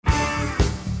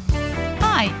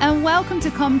Hi, and welcome to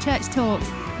Com Church Talks.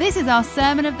 This is our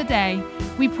sermon of the day.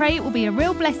 We pray it will be a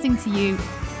real blessing to you.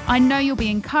 I know you'll be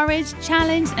encouraged,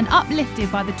 challenged, and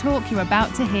uplifted by the talk you're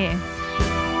about to hear.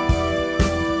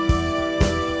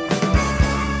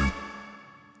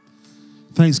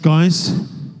 Thanks, guys.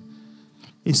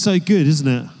 It's so good, isn't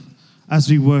it, as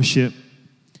we worship,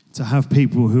 to have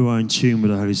people who are in tune with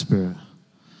the Holy Spirit.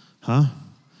 Huh?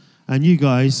 And you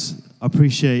guys,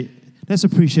 let's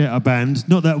appreciate our band.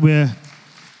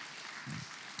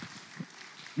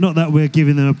 Not that we're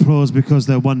giving them applause because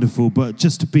they're wonderful, but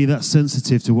just to be that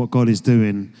sensitive to what God is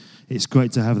doing, it's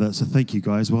great to have that. So thank you,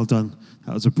 guys. Well done.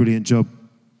 That was a brilliant job.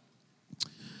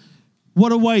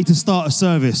 What a way to start a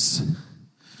service.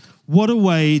 What a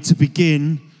way to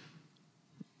begin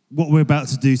what we're about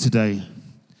to do today.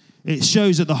 It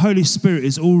shows that the Holy Spirit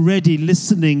is already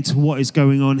listening to what is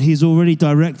going on. He's already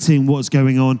directing what's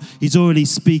going on. He's already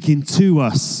speaking to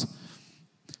us.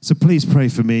 So please pray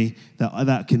for me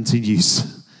that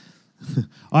continues.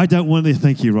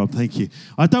 Thank you, Rob, thank you.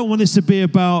 I don't want this to be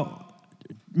about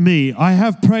me. I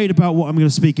have prayed about what I'm going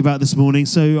to speak about this morning,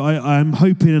 so I'm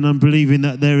hoping and I'm believing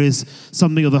that there is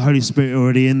something of the Holy Spirit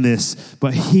already in this,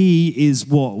 but He is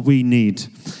what we need.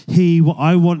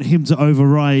 I want Him to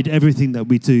override everything that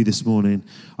we do this morning.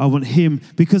 I want Him,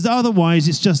 because otherwise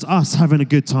it's just us having a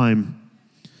good time.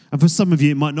 And for some of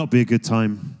you, it might not be a good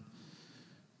time.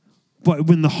 But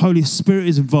when the Holy Spirit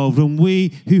is involved, and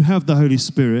we who have the Holy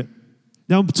Spirit,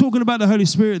 now I'm talking about the Holy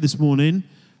Spirit this morning,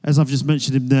 as I've just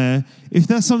mentioned him there. If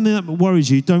that's something that worries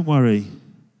you, don't worry.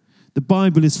 The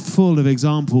Bible is full of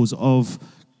examples of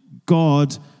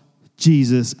God,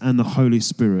 Jesus, and the Holy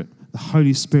Spirit. The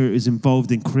Holy Spirit is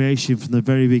involved in creation from the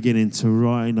very beginning to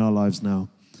right in our lives now.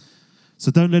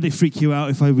 So don't let it freak you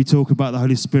out if we talk about the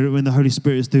Holy Spirit. When the Holy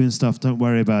Spirit is doing stuff, don't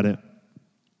worry about it.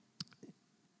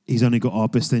 He's only got our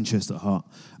best interest at heart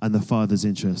and the Father's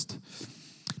interest.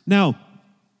 Now,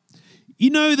 you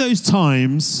know those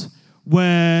times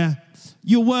where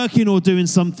you're working or doing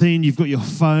something, you've got your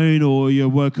phone or you're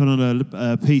working on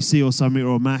a PC or something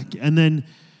or a Mac, and then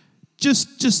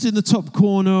just in the top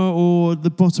corner or the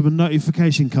bottom, a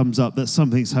notification comes up that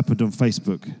something's happened on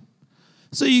Facebook.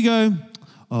 So you go,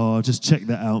 I'll just check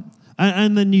that out.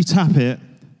 And then you tap it.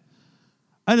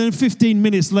 And then 15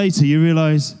 minutes later, you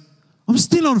realize, I'm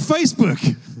still on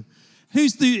Facebook.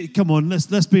 Come on,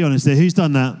 let's be honest here. Who's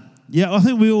done that? Yeah, I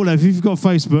think we all have. If you've got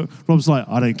Facebook, Rob's like,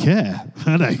 I don't care.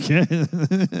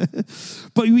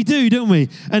 But we do, don't we?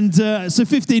 And so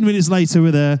 15 minutes later,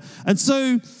 we're there. And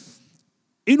so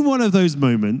in one of those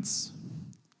moments,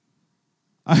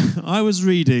 I was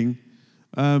reading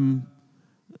one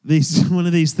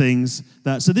of these things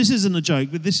so this isn't a joke,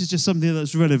 but this is just something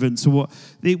that's relevant to what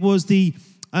it was, the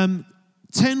 10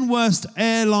 worst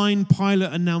airline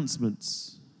pilot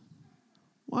announcements.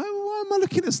 Why am I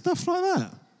looking at stuff like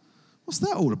that? What's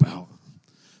that all about?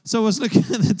 So I was looking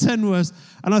at the 10 worst,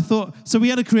 and I thought, so we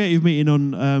had a creative meeting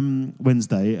on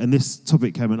Wednesday, and this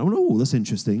topic came in. I went, oh, that's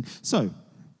interesting. So, here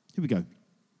we go.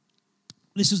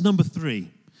 This was number 3.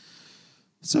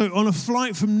 So on a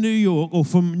flight from New York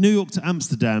to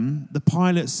Amsterdam, the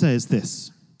pilot says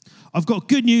this: I've got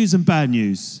good news and bad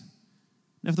news.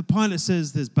 Now, if the pilot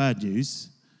says there's bad news,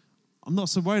 I'm not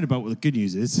so worried about what the good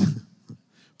news is.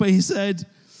 But he said,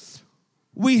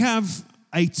 we have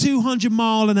a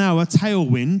 200-mile-an-hour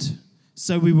tailwind,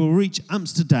 so we will reach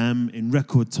Amsterdam in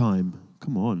record time.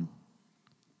 Come on.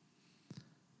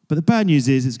 But the bad news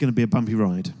is it's going to be a bumpy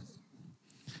ride.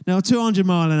 Now, a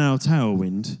 200-mile-an-hour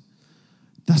tailwind,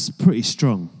 that's pretty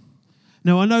strong.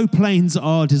 Now, I know planes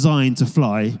are designed to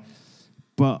fly,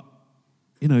 but,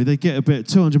 you know, they get a bit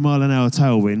 200-mile-an-hour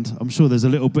tailwind. I'm sure there's a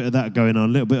little bit of that going on,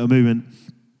 a little bit of movement.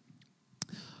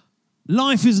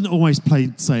 Life isn't always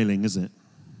plain sailing, is it?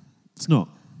 It's not.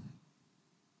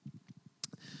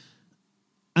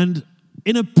 And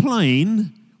in a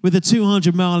plane with a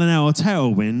 200-mile-an-hour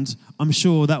tailwind, I'm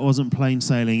sure that wasn't plain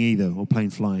sailing either, or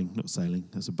plain flying, not sailing,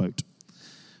 that's a boat.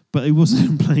 But it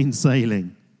wasn't plain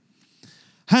sailing.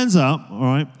 Hands up, all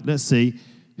right, let's see.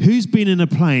 Who's been in a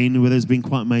plane where there's been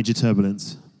quite major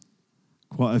turbulence?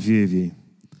 Quite a few of you.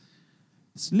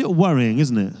 It's a little worrying,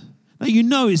 isn't it? Now, you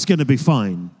know it's going to be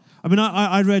fine. I mean,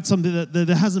 I read something that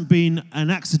there hasn't been an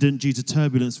accident due to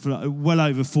turbulence for well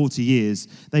over 40 years.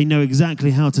 They know exactly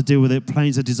how to deal with it.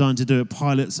 Planes are designed to do it.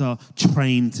 Pilots are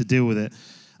trained to deal with it.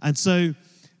 And so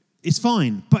it's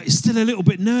fine, but it's still a little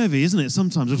bit nervy, isn't it?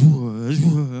 Sometimes.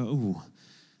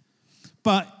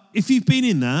 But if you've been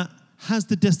in that, has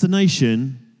the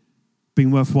destination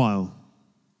been worthwhile?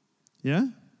 Yeah?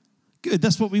 Good,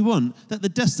 that's what we want. That the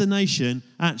destination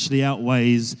actually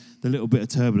outweighs the little bit of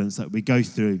turbulence that we go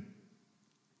through.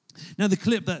 Now, the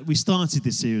clip that we started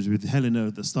this series with,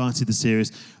 Helena, that started the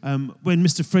series, when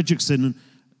Mr. Fredrickson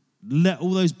let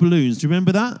all those balloons, do you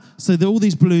remember that? So all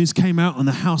these balloons came out and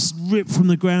the house ripped from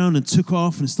the ground and took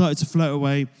off and started to float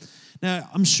away. Now,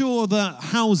 I'm sure that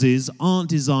houses aren't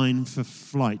designed for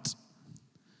flight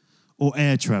or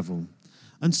air travel.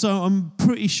 And so I'm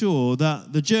pretty sure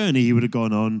that the journey he would have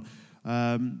gone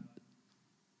on,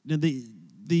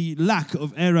 the lack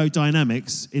of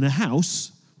aerodynamics in a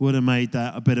house would have made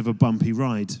that a bit of a bumpy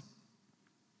ride.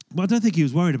 But I don't think he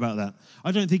was worried about that.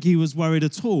 I don't think he was worried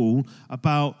at all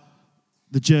about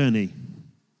the journey,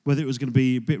 whether it was going to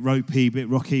be a bit ropey, a bit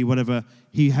rocky, whatever.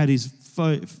 He had his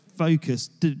focus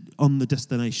on the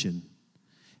destination.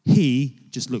 He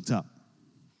just looked up.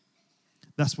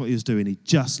 That's what he was doing. He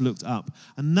just looked up.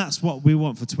 And that's what we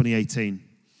want for 2018.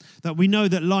 That we know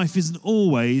that life isn't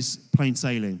always plain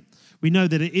sailing. We know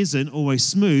that it isn't always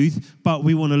smooth, but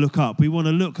we want to look up. We want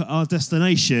to look at our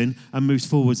destination and move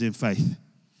forwards in faith.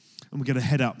 And we're going to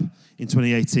head up in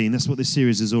 2018. That's what this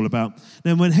series is all about.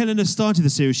 Now, when Helena started the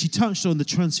series, she touched on the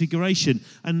transfiguration,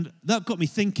 and that got me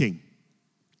thinking.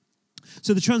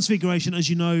 So the transfiguration, as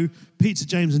you know, Peter,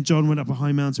 James, and John went up a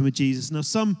high mountain with Jesus. Now,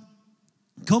 some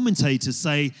commentators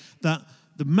say that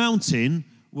the mountain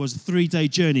was a 3-day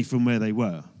journey from where they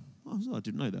were. Oh, I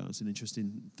didn't know that. That's an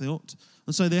interesting thought.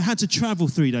 And so they had to travel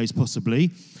 3 days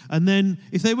possibly. And then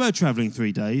if they were traveling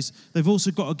 3 days, they've also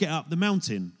got to get up the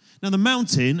mountain. Now the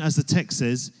mountain, as the text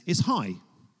says, is high.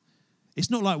 It's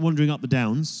not like wandering up the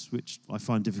downs, which I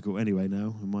find difficult anyway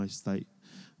now in my state.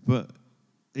 But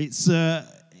it's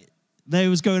they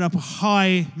was going up a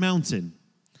high mountain.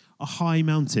 A high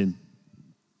mountain.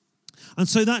 And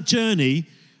so that journey,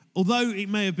 although it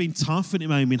may have been tough and it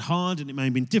may have been hard and it may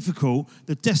have been difficult,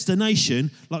 the destination,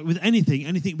 like with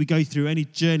anything we go through, any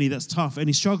journey that's tough,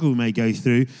 any struggle we may go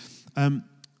through,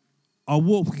 our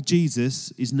walk with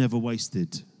Jesus is never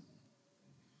wasted.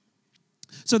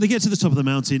 So they get to the top of the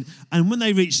mountain, and when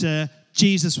they reach there,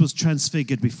 Jesus was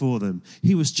transfigured before them.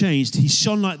 He was changed. He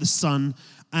shone like the sun,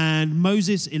 and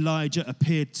Moses, Elijah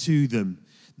appeared to them.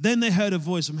 Then they heard a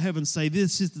voice from heaven say,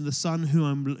 "This is the Son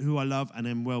who I love and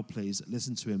am well pleased.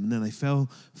 Listen to him." And then they fell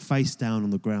face down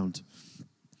on the ground.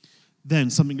 Then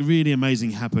something really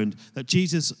amazing happened, that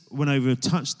Jesus went over and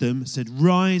touched them, said,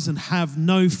 "Rise and have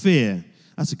no fear."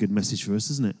 That's a good message for us,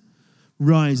 isn't it?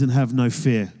 Rise and have no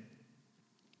fear.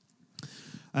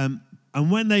 And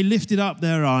when they lifted up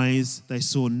their eyes, they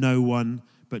saw no one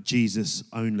but Jesus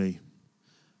only.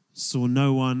 Saw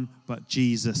no one but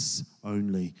Jesus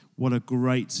only. What a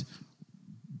great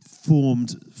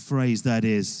formed phrase that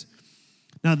is.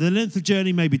 Now, the length of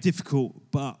journey may be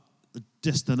difficult, but the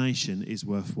destination is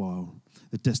worthwhile.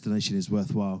 The destination is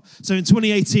worthwhile. So in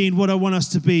 2018, what I want us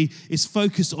to be is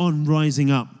focused on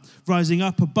rising up. Rising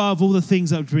up above all the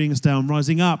things that would bring us down.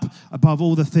 Rising up above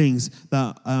all the things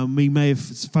that we may have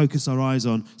focused our eyes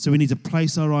on. So we need to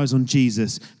place our eyes on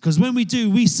Jesus. Because when we do,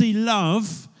 we see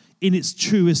love in its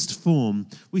truest form.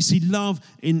 We see love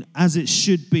in as it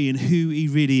should be and who he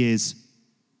really is.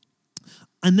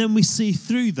 And then we see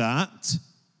through that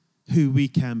who we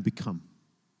can become.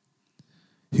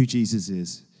 Who Jesus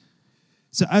is.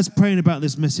 So as praying about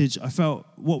this message, I felt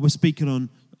what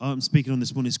I'm speaking on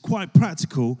this morning is quite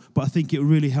practical, but I think it will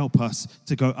really help us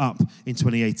to go up in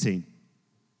 2018.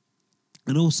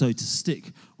 And also to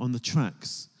stick on the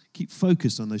tracks. Keep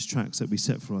focused on those tracks that we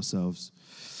set for ourselves.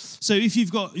 So if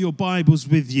you've got your Bibles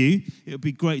with you, it would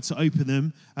be great to open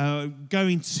them.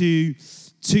 Going to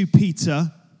 2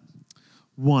 Peter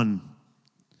 1.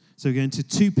 So we're going to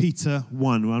 2 Peter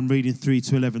 1. I'm reading 3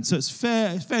 to 11. So it's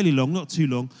fairly long, not too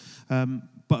long.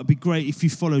 But it'd be great if you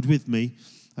followed with me.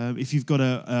 If you've got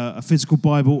a physical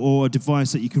Bible or a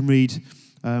device that you can read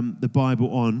the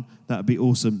Bible on, that would be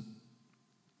awesome.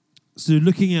 So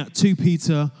looking at 2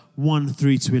 Peter 1,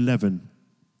 3 to 11.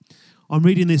 I'm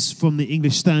reading this from the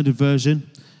English Standard Version,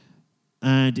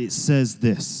 and it says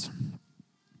this.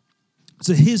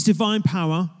 So his divine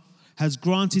power has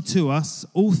granted to us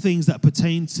all things that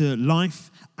pertain to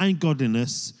life and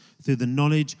godliness through the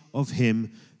knowledge of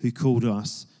him who called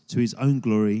us to his own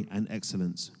glory and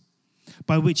excellence,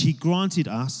 by which he granted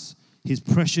us his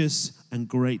precious and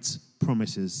great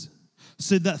promises,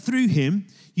 so that through him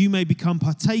you may become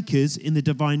partakers in the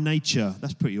divine nature.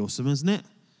 That's pretty awesome, isn't it?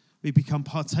 We become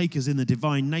partakers in the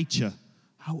divine nature.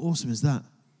 How awesome is that?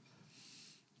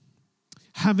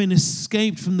 Having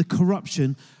escaped from the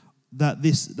corruption that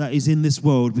is in this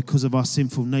world because of our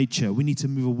sinful nature. We need to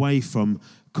move away from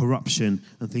corruption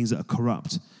and things that are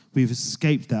corrupt. We've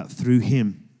escaped that through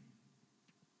him.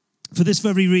 For this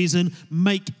very reason,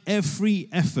 make every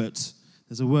effort.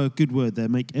 There's a good word there.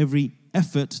 Make every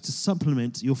effort to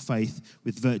supplement your faith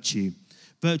with virtue.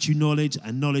 Virtue, knowledge,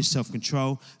 and knowledge,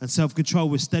 self-control, and self-control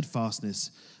with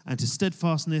steadfastness, and to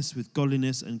steadfastness with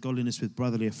godliness, and godliness with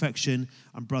brotherly affection,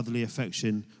 and brotherly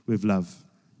affection with love.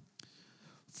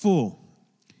 4,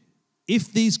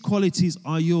 if these qualities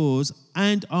are yours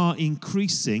and are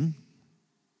increasing,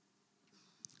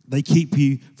 they keep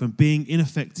you from being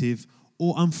ineffective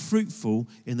or unfruitful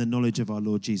in the knowledge of our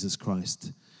Lord Jesus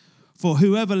Christ. For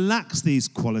whoever lacks these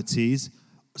qualities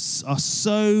are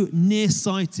so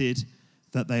nearsighted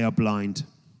that they are blind.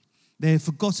 They have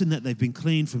forgotten that they've been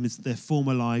cleaned from their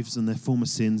former lives and their former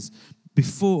sins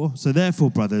before. So therefore,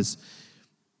 brothers,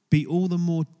 be all the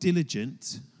more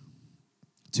diligent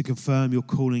to confirm your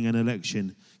calling and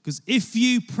election. Because if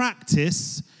you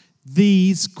practice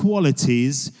these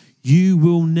qualities, you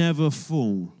will never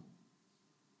fall.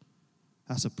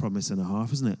 That's a promise and a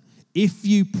half, isn't it? If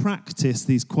you practice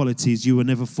these qualities, you will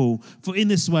never fall. For in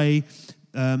this way,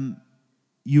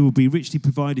 you will be richly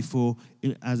provided for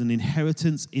as an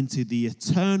inheritance into the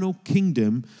eternal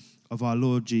kingdom of our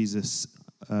Lord Jesus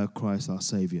Christ, our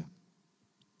Savior.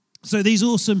 So these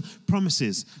awesome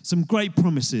promises, some great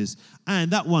promises,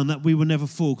 and that one that we will never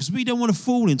fall, because we don't want to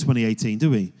fall in 2018, do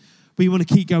we? We want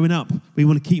to keep going up. We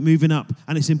want to keep moving up.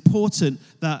 And it's important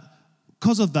that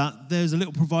because of that, there's a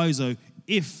little proviso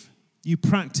if you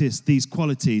practice these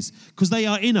qualities, because they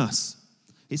are in us.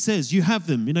 It says you have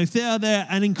them. You know, if they are there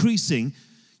and increasing,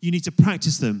 you need to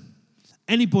practice them.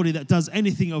 Anybody that does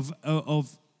anything of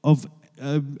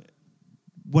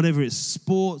whatever it's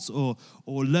sports or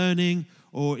learning,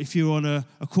 or if you're on a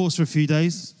course for a few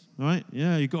days, right?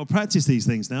 Yeah, you've got to practice these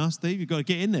things now, Steve. You've got to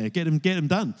get in there, get them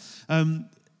done.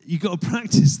 You've got to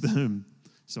practice them.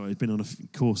 Sorry, I've been on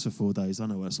a course for 4 days. I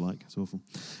know what it's like. It's awful.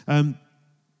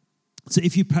 So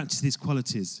if you practice these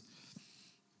qualities,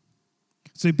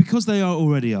 so because they are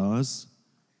already ours,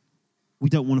 we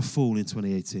don't want to fall in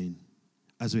 2018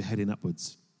 as we're heading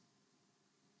upwards.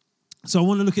 So I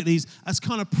want to look at these as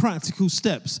kind of practical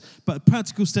steps, but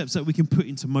practical steps that we can put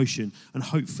into motion, and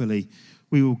hopefully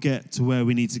we will get to where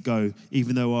we need to go.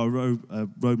 Even though our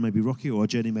road may be rocky or our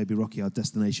journey may be rocky, our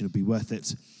destination will be worth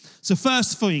it. So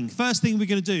first thing we're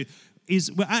going to do is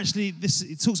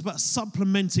it talks about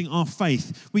supplementing our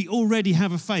faith. We already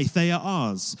have a faith. They are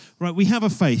ours, right? We have a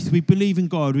faith. We believe in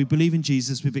God. We believe in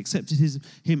Jesus. We've accepted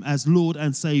him as Lord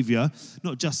and Savior.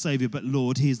 Not just Savior, but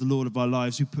Lord. He is the Lord of our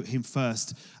lives. We put him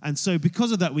first. And so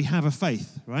because of that, we have a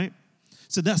faith, right?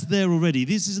 So that's there already.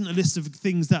 This isn't a list of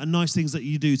things that are nice things that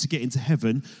you do to get into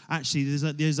heaven. Actually,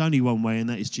 there's only one way, and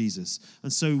that is Jesus.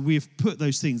 And so we've put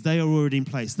those things. They are already in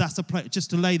place. That's just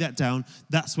to lay that down.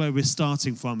 That's where we're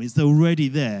starting from. They're already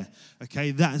there.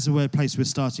 Okay, that is the place we're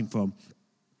starting from.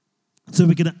 So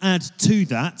we're going to add to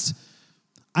that.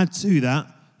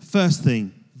 First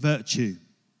thing, virtue.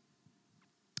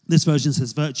 This version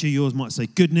says virtue, yours might say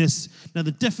goodness. Now,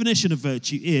 the definition of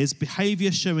virtue is behavior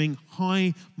showing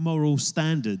high moral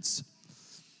standards.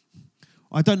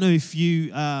 I don't know if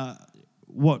you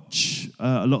watch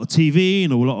a lot of TV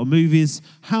and a lot of movies,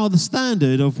 how the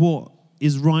standard of what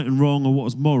is right and wrong or what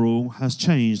is moral has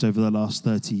changed over the last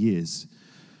 30 years.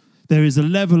 There is a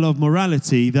level of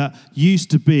morality that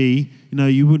used to be,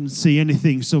 you wouldn't see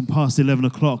anything past 11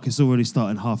 o'clock. It's already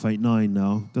starting 8:30, 9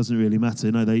 now. Doesn't really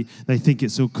matter. No, they think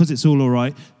it's all, because it's all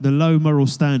right, the low moral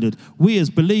standard. We as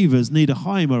believers need a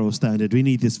high moral standard. We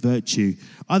need this virtue.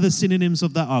 Other synonyms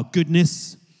of that are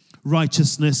goodness,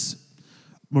 righteousness,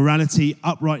 morality,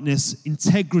 uprightness,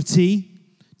 integrity,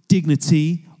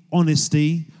 dignity,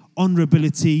 honesty,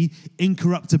 honorability,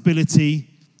 incorruptibility.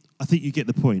 I think you get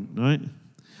the point, right?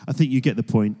 I think you get the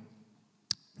point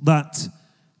that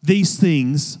these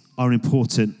things are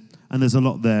important, and there's a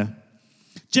lot there.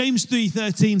 James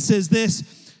 3:13 says this,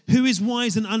 "Who is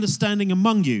wise and understanding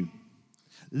among you?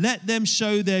 Let them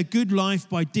show their good life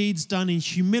by deeds done in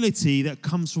humility that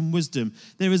comes from wisdom."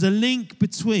 There is a link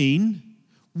between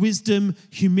wisdom,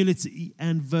 humility,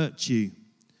 and virtue.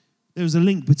 There is a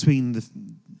link between the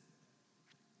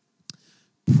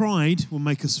Pride will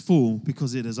make us fall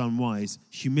because it is unwise.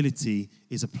 Humility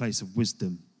is a place of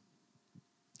wisdom.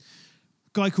 A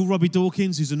guy called Robbie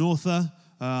Dawkins, who's an author,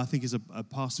 I think is a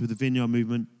pastor with the Vineyard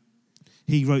Movement.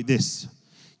 He wrote this: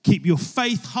 "Keep your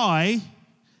faith high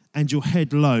and your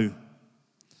head low."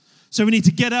 So we need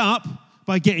to get up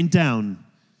by getting down.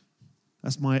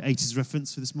 That's my 80s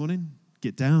reference for this morning.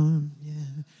 Get down,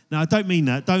 yeah. No, I don't mean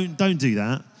that. Don't do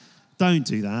that. Don't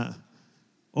do that.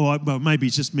 Or, well, maybe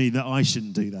it's just me that I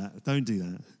shouldn't do that. Don't do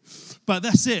that. But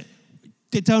that's it.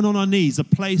 get down on our knees, a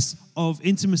place of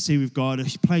intimacy with God, a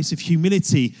place of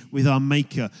humility with our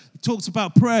Maker. It talks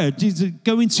about prayer.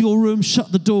 Go into your room,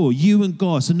 shut the door, you and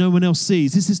God, so no one else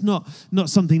sees. This is not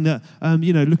something that,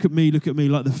 look at me,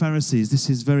 like the Pharisees. This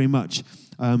is very much,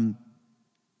 we're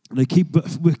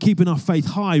keeping our faith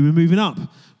high, we're moving up,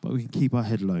 but we can keep our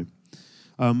head low.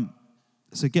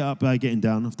 So get up by getting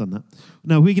down. I've done that.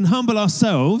 Now, we can humble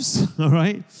ourselves, all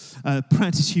right?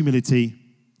 Practice humility.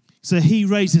 So he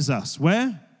raises us.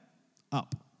 Where?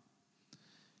 Up.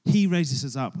 He raises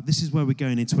us up. This is where we're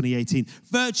going in 2018.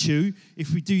 Virtue,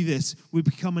 if we do this, will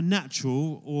become a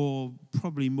natural, or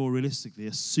probably more realistically,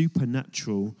 a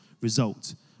supernatural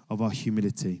result of our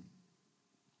humility.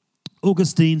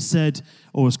 Augustine said,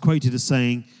 or was quoted as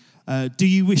saying, do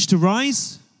you wish to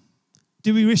rise?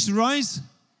 Do we wish to rise?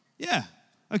 Yeah.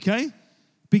 Okay.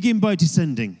 Begin by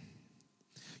descending.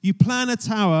 You plan a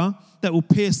tower that will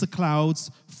pierce the clouds.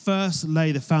 First,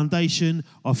 lay the foundation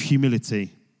of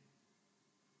humility.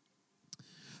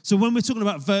 So when we're talking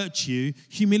about virtue,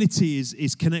 humility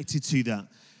is connected to that.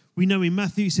 We know in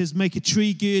Matthew it says, make a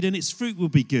tree good and its fruit will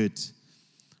be good.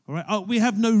 All right? We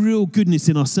have no real goodness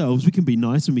in ourselves. We can be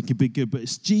nice and we can be good, but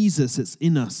it's Jesus that's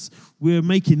in us. We're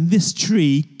making this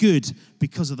tree good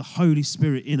because of the Holy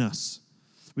Spirit in us.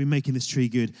 We're making this tree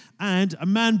good. And a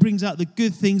man brings out the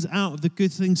good things out of the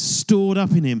good things stored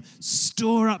up in him.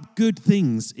 Store up good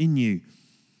things in you.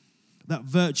 That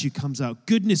virtue comes out.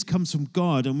 Goodness comes from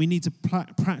God, and we need to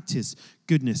practice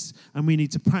goodness, and we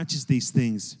need to practice these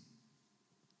things.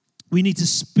 We need to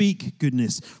speak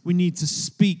goodness. We need to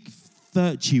speak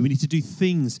virtue. We need to do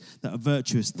things that are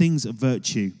virtuous, things of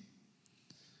virtue.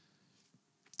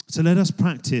 So let us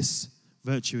practice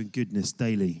virtue and goodness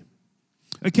daily.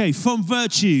 Okay, from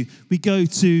virtue, we go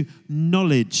to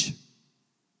knowledge.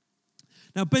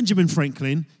 Now, Benjamin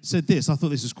Franklin said this. I thought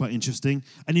this was quite interesting.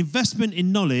 An investment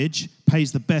in knowledge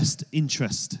pays the best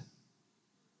interest.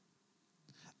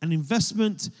 An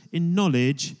investment in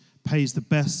knowledge pays the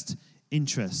best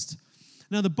interest.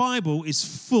 Now, the Bible is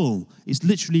full. It's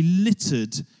literally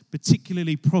littered,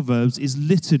 particularly Proverbs, is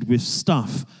littered with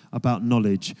stuff about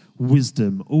knowledge,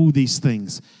 wisdom, all these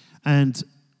things. And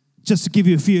just to give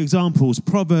you a few examples,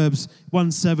 Proverbs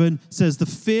 1:7 says, the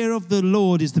fear of the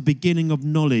Lord is the beginning of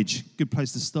knowledge. Good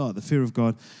place to start, the fear of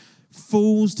God.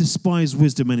 Fools despise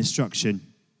wisdom and instruction.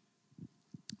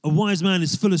 A wise man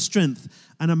is full of strength,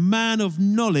 and a man of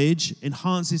knowledge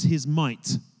enhances his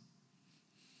might.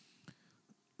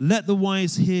 Let the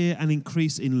wise hear and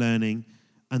increase in learning,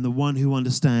 and the one who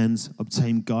understands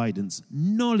obtain guidance.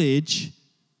 Knowledge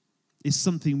is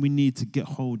something we need to get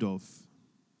hold of.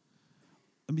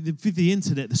 I mean, with the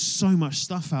internet, there's so much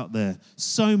stuff out there,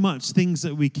 so much things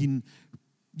that we can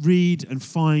read and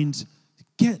find.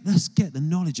 Let's get the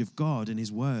knowledge of God and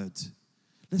His Word.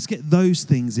 Let's get those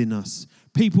things in us.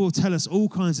 People will tell us all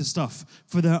kinds of stuff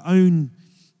for their own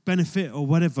benefit or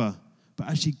whatever, but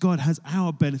actually God has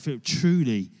our benefit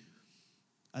truly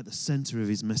at the center of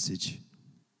His message.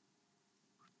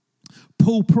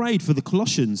 Paul prayed for the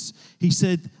Colossians. He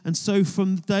said, and so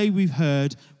from the day we've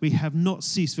heard, we have not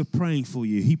ceased for praying for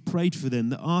you. He prayed for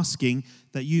them, asking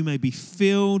that you may be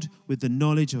filled with the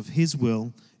knowledge of His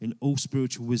will in all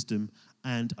spiritual wisdom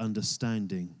and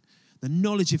understanding. The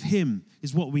knowledge of Him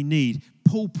is what we need.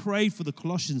 Paul prayed for the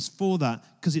Colossians for that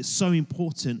because it's so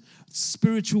important.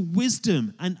 Spiritual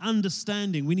wisdom and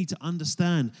understanding. We need to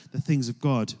understand the things of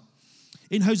God.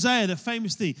 In Hosea, the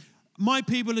famous thing, my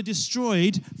people are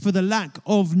destroyed for the lack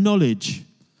of knowledge.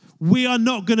 We are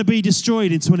not going to be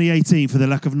destroyed in 2018 for the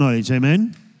lack of knowledge.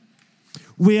 Amen?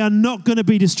 We are not going to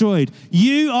be destroyed.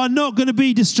 You are not going to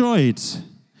be destroyed.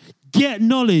 Get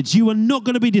knowledge. You are not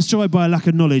going to be destroyed by a lack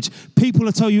of knowledge. People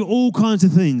will tell you all kinds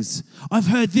of things. I've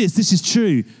heard this. This is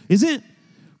true. Is it?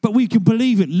 But we can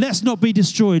believe it. Let's not be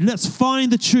destroyed. Let's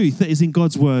find the truth that is in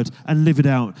God's word and live it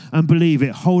out and believe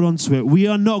it. Hold on to it. We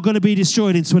are not going to be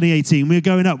destroyed in 2018. We're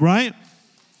going up, right?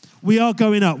 We are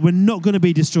going up. We're not going to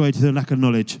be destroyed through the lack of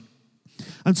knowledge.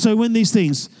 And so when these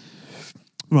things...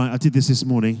 Right, I did this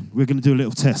morning. We're going to do a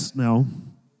little test now.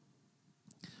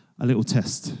 A little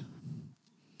test.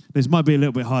 This might be a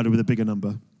little bit harder with a bigger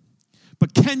number.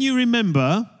 But can you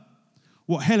remember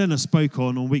what Helena spoke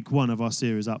on week 1 of our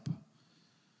series Up?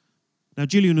 Now,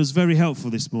 Julian was very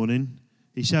helpful this morning.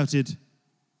 He shouted,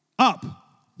 up.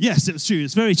 Yes, it was true.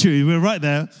 It's very true. We were right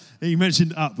there. He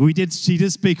mentioned up. She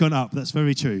did speak on up. That's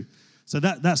very true. So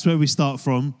that's where we start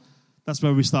from. That's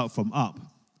where we start from, up.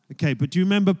 Okay, but do you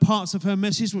remember parts of her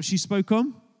message, what she spoke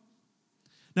on?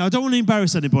 Now, I don't want to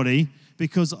embarrass anybody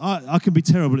because I can be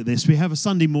terrible at this. We have a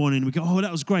Sunday morning. We go, oh,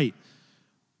 that was great.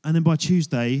 And then by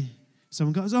Tuesday,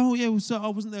 Someone goes, oh yeah, well, so I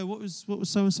wasn't there. What was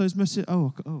so and so's message? I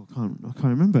can't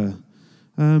remember.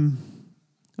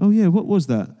 Oh yeah, what was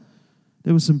that?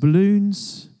 There was some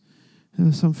balloons. There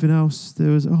was something else.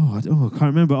 There was I can't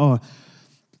remember.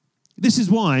 This is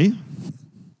why.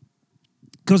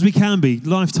 Because we can be.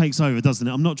 Life takes over, doesn't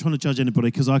it? I'm not trying to judge anybody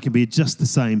because I can be just the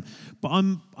same. But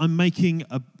I'm making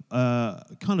a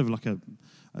kind of like a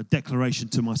declaration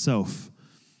to myself.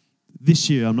 This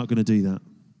year, I'm not going to do that.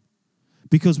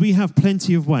 Because we have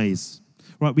plenty of ways.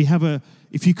 Right?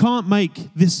 If you can't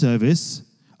make this service,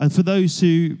 and for those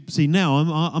who, see now,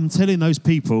 I'm telling those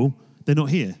people they're not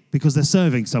here because they're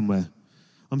serving somewhere.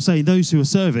 I'm saying those who are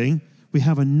serving, we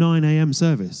have a 9 a.m.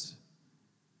 service.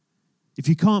 If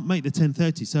you can't make the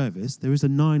 10:30 service, there is a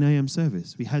 9 a.m.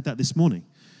 service. We had that this morning.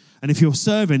 And if you're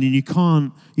serving and you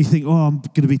think, I'm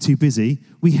going to be too busy,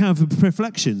 we have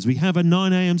reflections. We have a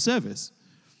 9 a.m. service.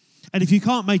 And if you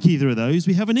can't make either of those,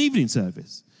 we have an evening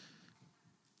service.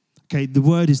 Okay, the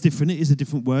word is different. It is a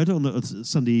different word on a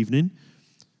Sunday evening.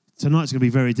 Tonight's going to be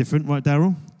very different, right,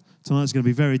 Daryl? Tonight's going to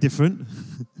be very different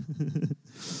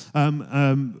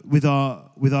with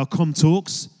our com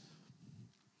talks.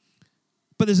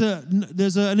 But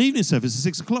there's an evening service at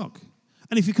 6 o'clock.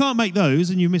 And if you can't make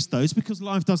those and you miss those, because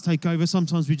life does take over,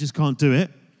 sometimes we just can't do it,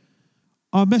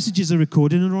 our messages are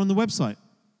recorded and are on the website.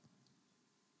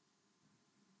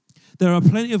 There are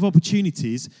plenty of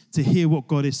opportunities to hear what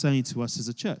God is saying to us as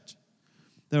a church.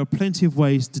 There are plenty of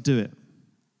ways to do it.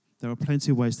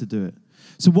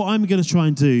 So what I'm going to try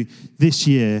and do this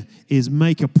year is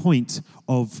make a point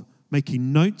of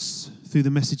making notes through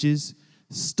the messages,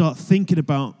 start thinking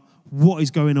about what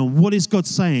is going on, what is God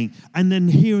saying, and then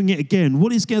hearing it again.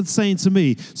 What is God saying to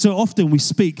me? So often we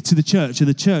speak to the church, and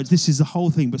the church, this is the whole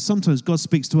thing, but sometimes God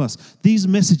speaks to us. These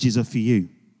messages are for you.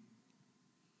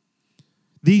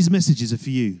 These messages are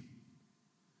for you.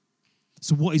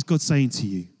 So what is God saying to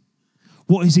you?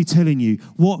 What is he telling you?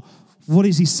 What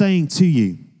is he saying to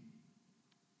you?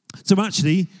 So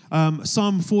actually,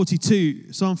 Psalm 40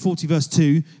 verse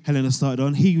 2, Helena started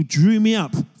on, he drew me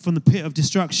up from the pit of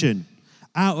destruction,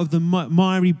 out of the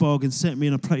miry bog and set me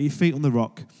on a feet on the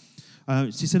rock.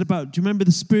 She said do you remember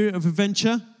the spirit of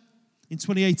adventure in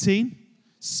 2018?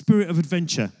 Spirit of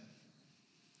adventure.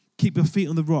 Keep your feet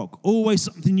on the rock. Always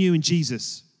something new in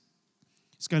Jesus.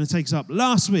 It's going to take us up.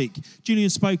 Last week, Julian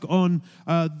spoke on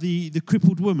the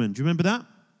crippled woman. Do you remember that?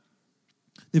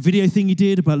 The video thing he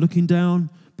did about looking down,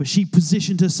 but she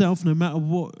positioned herself, no matter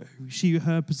what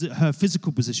her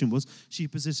physical position was, she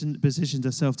positioned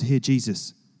herself to hear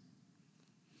Jesus.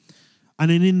 And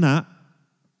then in that,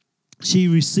 she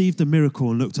received a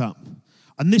miracle and looked up.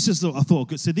 And this is what I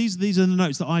thought. So these are the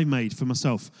notes that I made for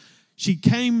myself. She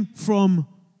came from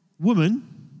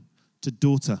woman to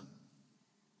daughter.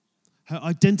 Her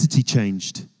identity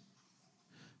changed.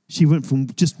 She went from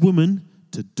just woman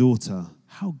to daughter.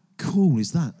 How cool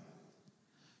is that?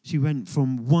 She went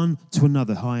from one to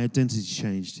another. Her identity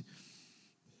changed.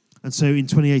 And so in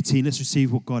 2018, let's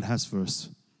receive what God has for us.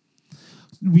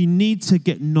 We need to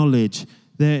get knowledge.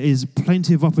 There is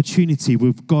plenty of opportunity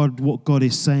with God, what God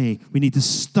is saying. We need to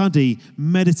study,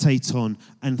 meditate on,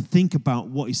 and think about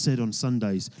what he said on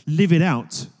Sundays. Live it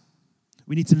out.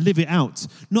 We need to live it out.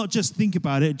 Not just think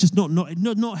about it, just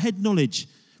not head knowledge.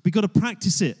 We've got to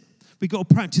practice it. We've got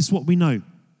to practice what we know.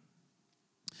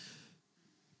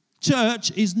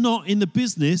 Church is not in the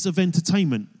business of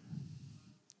entertainment.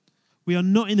 We are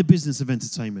not in the business of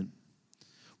entertainment.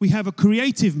 We have a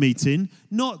creative meeting,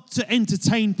 not to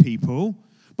entertain people,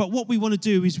 but what we want to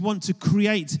do is we want to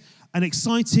create an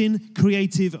exciting,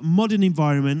 creative, modern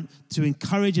environment to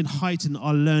encourage and heighten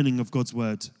our learning of God's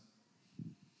word.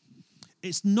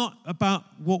 It's not about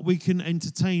what we can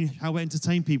entertain, how we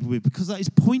entertain people with, because that is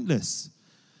pointless.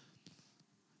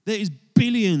 There is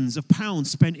billions of pounds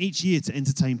spent each year to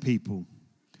entertain people.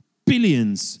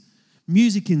 Billions.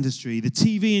 Music industry, the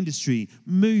TV industry,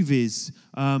 movies,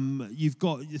 you've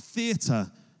got the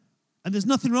theatre. And there's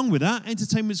nothing wrong with that.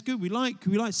 Entertainment's good. We like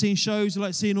seeing shows, we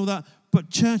like seeing all that. But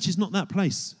church is not that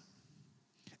place.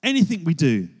 Anything we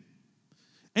do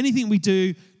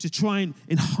to try and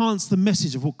enhance the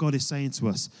message of what God is saying to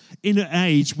us in an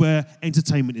age where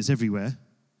entertainment is everywhere.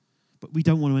 But we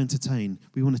don't want to entertain.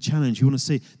 We want to challenge. We want to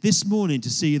see. This morning, to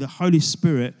see the Holy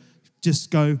Spirit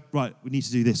just go, right, we need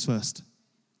to do this first.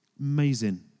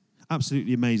 Amazing.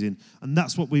 Absolutely amazing. And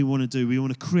that's what we want to do. We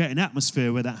want to create an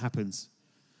atmosphere where that happens.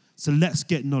 So let's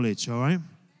get knowledge, all right?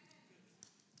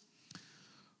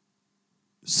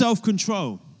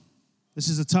 Self-control. This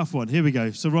is a tough one. Here we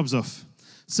go. So Rob's off.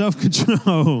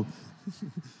 Self-control.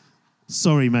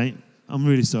 Sorry, mate. I'm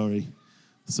really sorry.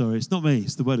 Sorry. It's not me.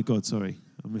 It's the word of God. Sorry.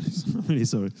 I'm really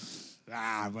sorry.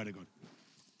 Word of God.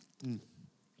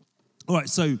 All right,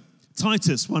 so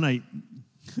Titus 1:8.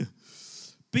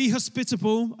 Be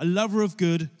hospitable, a lover of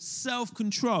good,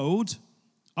 self-controlled,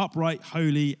 upright,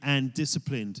 holy, and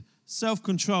disciplined.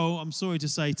 Self-control, I'm sorry to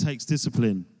say, takes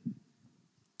discipline.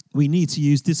 We need to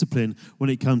use discipline when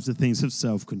it comes to things of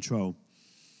self-control.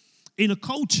 In a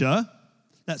culture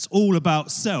that's all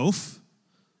about self,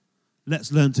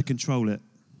 let's learn to control it.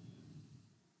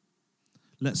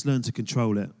 Let's learn to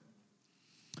control it.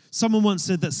 Someone once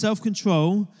said that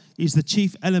self-control is the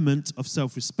chief element of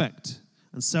self-respect,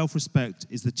 and self-respect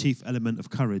is the chief element of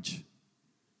courage.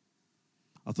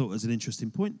 I thought it was an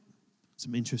interesting point.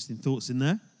 Some interesting thoughts in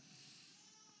there.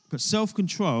 But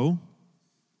self-control,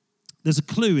 there's a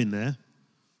clue in there.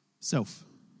 Self.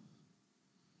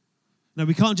 Now,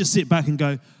 we can't just sit back and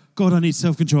go, God, I need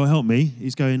self-control, help me.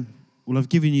 He's going, well, I've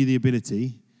given you the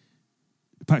ability.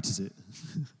 Practice it.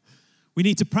 We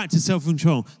need to practice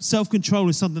self-control. Self-control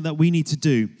is something that we need to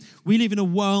do. We live in a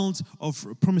world of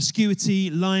promiscuity,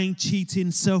 lying,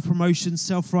 cheating, self-promotion,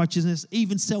 self-righteousness,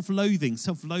 even self-loathing.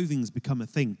 Self-loathing has become a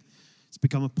thing. It's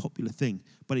become a popular thing.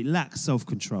 But it lacks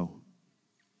self-control.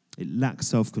 It lacks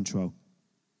self-control.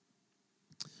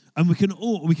 And we can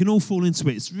all fall into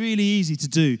it. It's really easy to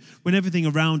do when everything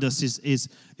around us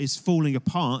is falling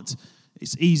apart.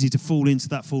 It's easy to fall into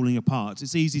that falling apart.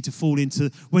 It's easy to fall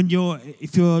into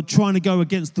if you're trying to go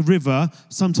against the river,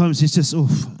 sometimes it's just,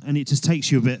 and it just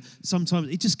takes you a bit. Sometimes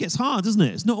it just gets hard, doesn't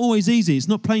it? It's not always easy. It's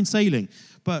not plain sailing.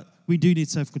 But we do need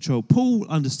self-control. Paul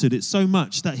understood it so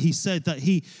much that he said that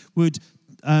he would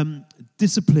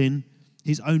discipline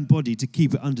his own body to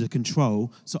keep it under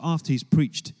control. So after he's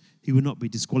preached, he would not be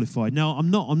disqualified. Now, I'm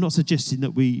not suggesting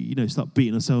that we, start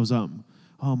beating ourselves up.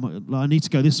 Oh, I need to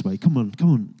go this way. Come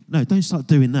on. No, don't start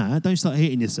doing that. Don't start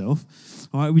hitting yourself.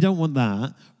 All right, we don't want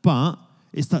that. But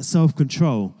it's that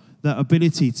self-control, that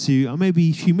ability to,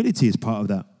 maybe humility is part of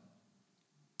that.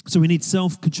 So we need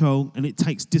self-control, and it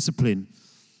takes discipline.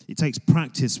 It takes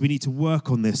practice. We need to work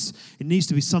on this. It needs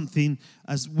to be something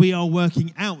as we are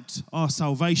working out our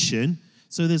salvation.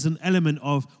 So there's an element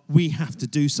of we have to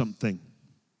do something.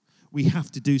 We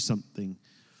have to do something.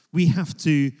 We have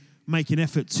to make an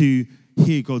effort to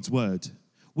hear God's word.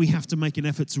 We have to make an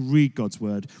effort to read God's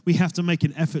word. We have to make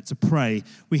an effort to pray.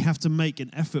 We have to make an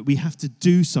effort. We have to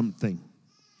do something.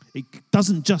 It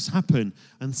doesn't just happen,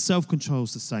 and self-control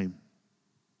is the same.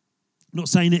 I'm not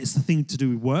saying it's the thing to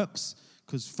do with works,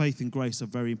 because faith and grace are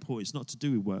very important. It's not to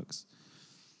do with works,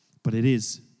 but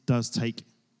it does take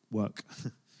work.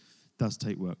 Does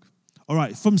take work. All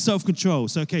right, from self-control.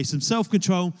 So, some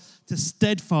self-control to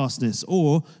steadfastness,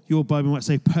 or your Bible might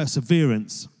say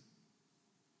perseverance.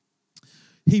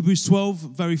 Hebrews 12,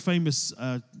 very famous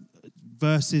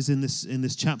verses in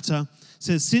this chapter,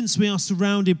 says, since we are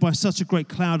surrounded by such a great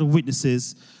cloud of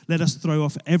witnesses, let us throw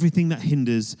off everything that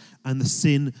hinders and the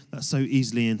sin that so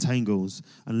easily entangles,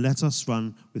 and let us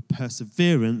run with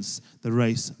perseverance the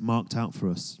race marked out for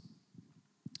us.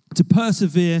 To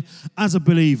persevere as a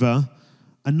believer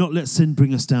and not let sin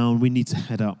bring us down, we need to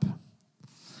head up.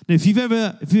 Now, if you've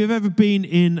ever been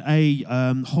in a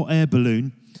hot air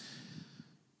balloon,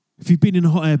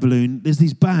 there's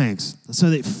these bags, so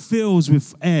that it fills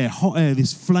with air, hot air,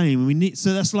 this flame.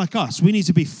 So that's like us. We need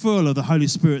to be full of the Holy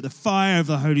Spirit, the fire of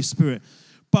the Holy Spirit.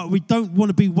 But we don't want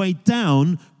to be weighed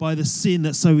down by the sin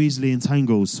that so easily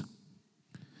entangles.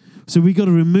 So we've got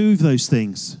to remove those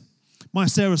things. My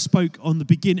Sarah spoke at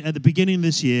the beginning of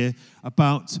this year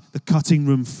about the cutting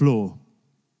room floor.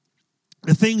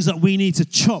 The things that we need to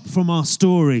chop from our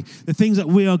story, the things that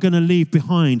we are going to leave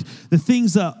behind, the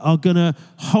things that are going to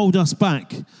hold us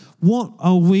back. What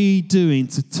are we doing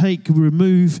to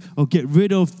remove, or get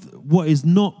rid of what is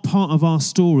not part of our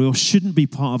story or shouldn't be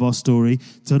part of our story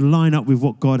to line up with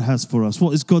what God has for us?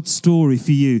 What is God's story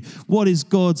for you? What is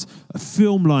God's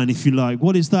film line, if you like?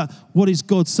 What is that? What is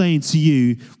God saying to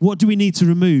you? What do we need to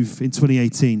remove in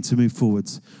 2018 to move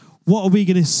forwards? What are we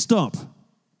going to stop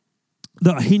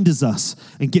that hinders us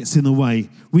and gets in the way?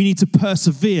 We need to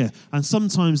persevere, and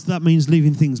sometimes that means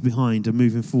leaving things behind and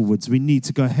moving forwards. We need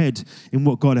to go ahead in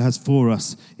what God has for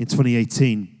us in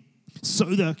 2018 so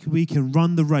that we can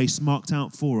run the race marked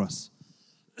out for us.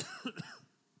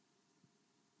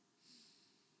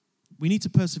 We need to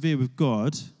persevere with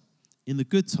God in the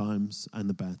good times and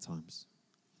the bad times.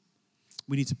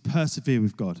 We need to persevere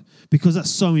with God because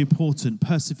that's so important.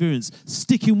 Perseverance,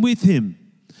 sticking with Him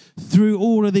through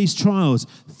all of these trials,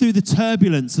 through the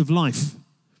turbulence of life.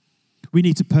 We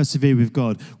need to persevere with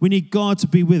God. We need God to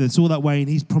be with us all that way, and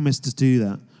He's promised to do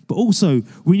that. But also,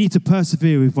 we need to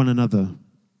persevere with one another.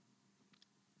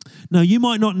 Now, you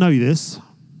might not know this.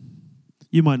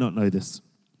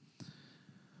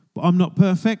 But I'm not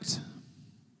perfect.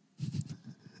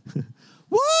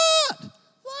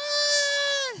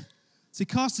 said,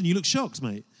 Carsten, you look shocked,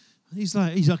 mate. He's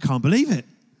like, I can't believe it.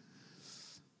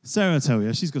 Sarah, I'll tell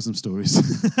you, she's got some stories.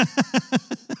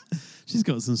 She's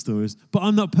got some stories. But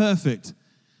I'm not perfect.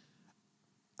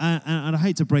 And I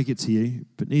hate to break it to you,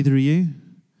 but neither are you.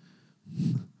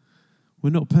 We're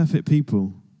not perfect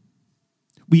people.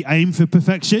 We aim for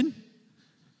perfection,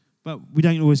 but we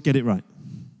don't always get it right.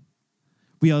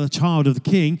 We are the child of the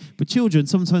King, but children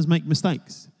sometimes make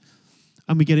mistakes.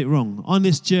 And we get it wrong. On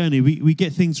this journey, we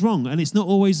get things wrong. And it's not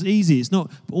always easy. It's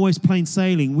not always plain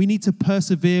sailing. We need to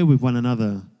persevere with one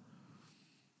another.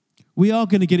 We are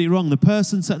going to get it wrong. The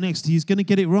person sat next to you is going to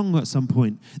get it wrong at some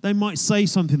point. They might say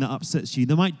something that upsets you.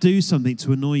 They might do something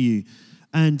to annoy you.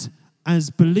 And as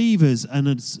believers and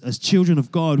as children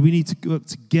of God, we need to work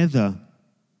together.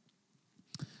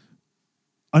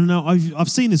 I don't know, I've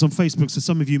seen this on Facebook, so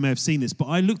some of you may have seen this, but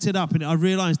I looked it up and I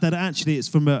realized that actually it's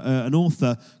from an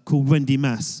author called Wendy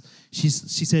Mass. She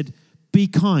said, be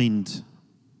kind.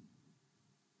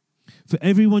 For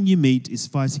everyone you meet is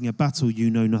fighting a battle you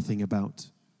know nothing about.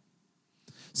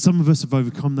 Some of us have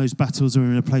overcome those battles or are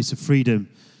in a place of freedom,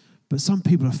 but some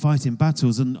people are fighting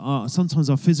battles and sometimes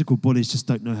our physical bodies just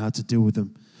don't know how to deal with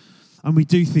them. And we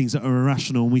do things that are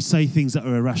irrational and we say things that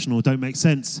are irrational, don't make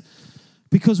sense,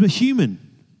 because we're human.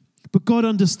 But God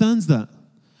understands that.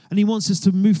 And he wants us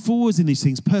to move forwards in these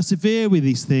things, persevere with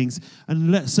these things,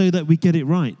 and so that we get it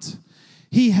right.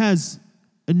 He has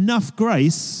enough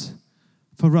grace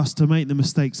for us to make the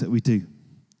mistakes that we do.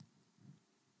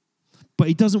 But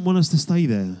he doesn't want us to stay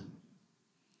there.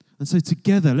 And so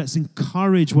together, let's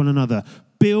encourage one another,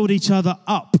 build each other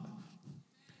up.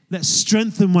 Let's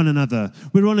strengthen one another.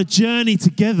 We're on a journey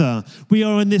together. We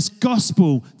are in this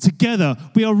gospel together.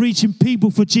 We are reaching people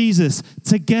for Jesus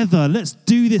together. Let's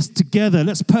do this together.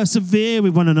 Let's persevere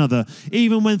with one another,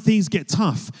 even when things get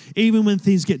tough, even when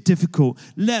things get difficult.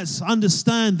 Let's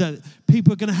understand that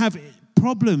people are going to have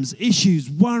problems, issues,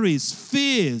 worries,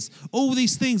 fears, all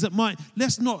these things that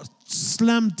let's not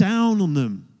slam down on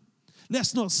them.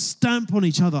 Let's not stamp on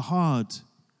each other hard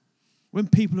when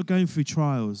people are going through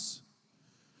trials.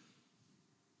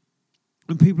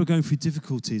 When people are going through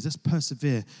difficulties, let's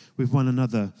persevere with one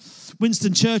another.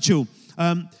 Winston Churchill,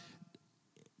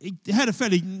 he had a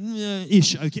fairly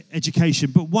ish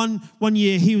education, but one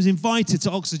year he was invited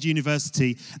to Oxford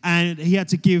University and he had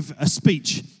to give a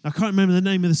speech. I can't remember the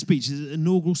name of the speech. Is it an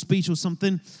inaugural speech or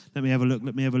something? Let me have a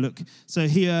look. So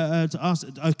he asked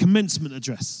a commencement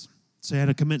address. So he had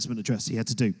a commencement address he had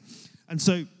to do. And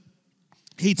so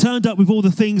he turned up with all the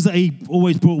things that he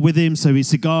always brought with him, so his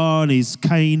cigar and his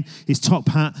cane, his top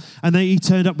hat, and then he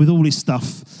turned up with all his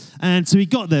stuff. And so he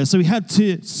got there, so he had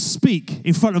to speak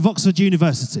in front of Oxford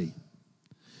University.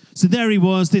 So there he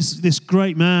was, this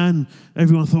great man.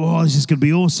 Everyone thought, this is going to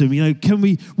be awesome. You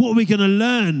know, what are we going to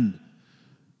learn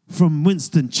from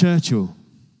Winston Churchill?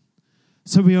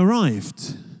 So we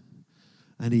arrived,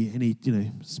 and he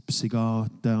cigar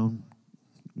down,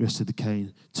 rested the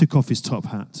cane, took off his top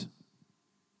hat.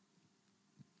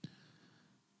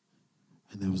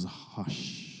 And there was a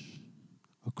hush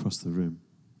across the room.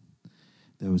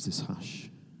 There was this hush.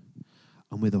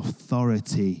 And with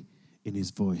authority in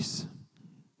his voice,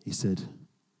 he said,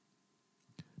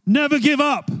 "Never give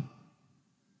up."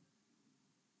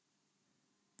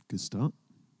 Good start.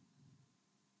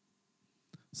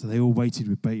 So they all waited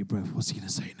with bated breath. What's he going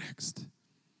to say next?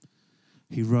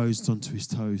 He rose onto his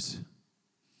toes.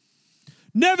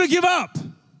 "Never give up."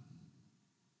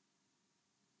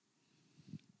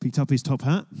 Picked up his top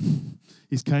hat,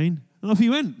 his cane, and off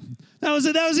he went. That was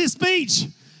it. That was his speech.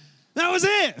 That was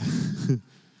it.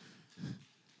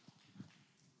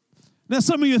 Now,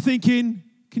 some of you are thinking,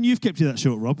 can you have kept you that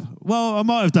short, Rob? Well, I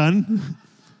might have done.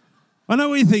 I know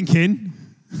what you're thinking.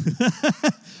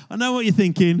 I know what you're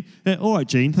thinking. All right,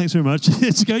 Gene, thanks very much.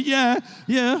 Just go, yeah,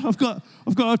 I've got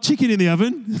a chicken in the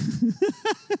oven.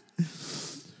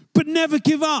 But never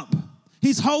give up.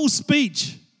 His whole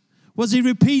speech was he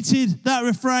repeated that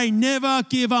refrain, never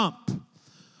give up.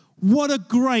 What a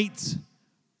great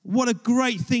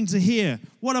thing to hear.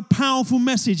 What a powerful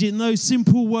message in those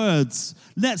simple words.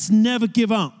 Let's never give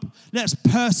up. Let's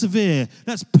persevere.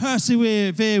 Let's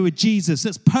persevere with Jesus.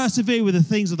 Let's persevere with the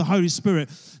things of the Holy Spirit.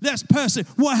 Let's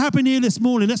persevere. What happened here this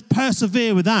morning? Let's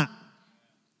persevere with that.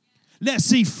 Let's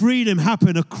see freedom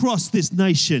happen across this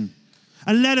nation.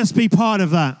 And let us be part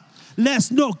of that. Let's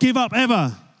not give up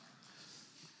ever.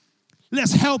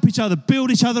 Let's help each other,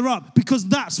 build each other up, because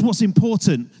that's what's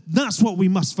important. That's what we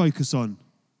must focus on.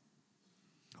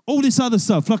 All this other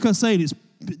stuff, like I say,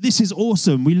 this is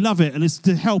awesome. We love it, and it's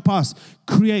to help us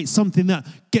create something that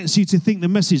gets you to think the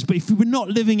message. But if we're not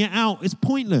living it out, it's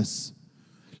pointless.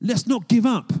 Let's not give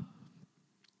up.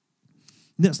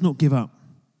 Let's not give up.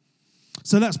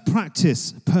 So let's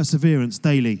practice perseverance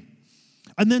daily.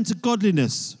 And then to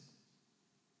godliness.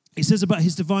 It says about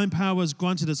his divine power has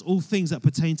granted us all things that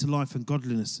pertain to life and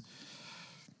godliness.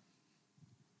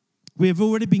 We have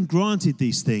already been granted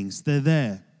these things. They're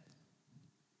there.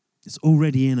 It's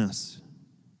already in us.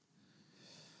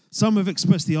 Some have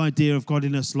expressed the idea of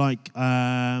godliness like,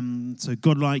 so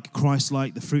godlike,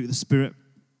 Christ-like, the fruit of the Spirit,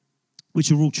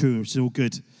 which are all true, which are all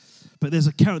good. But there's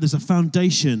a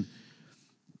foundation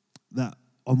that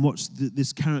on which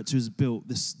this character is built,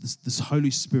 this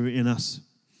Holy Spirit in us.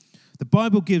 The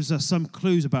Bible gives us some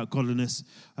clues about godliness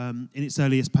in its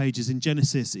earliest pages. In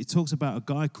Genesis, it talks about a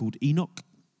guy called Enoch.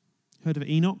 Heard of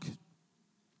Enoch?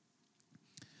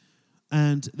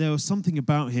 And there was something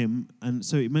about him, and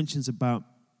so it mentions about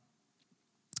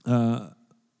the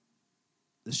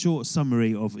short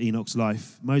summary of Enoch's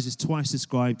life. Moses twice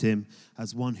described him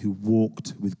as one who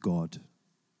walked with God.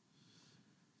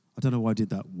 I don't know why I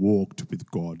did that, walked with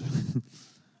God.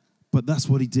 But that's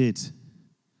what he did.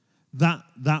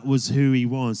 That was who he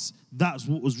was. That's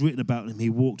what was written about him. He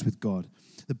walked with God.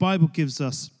 The Bible gives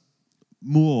us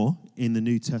more in the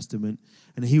New Testament,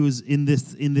 and he was in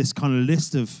this kind of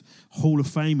list of Hall of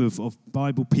Fame of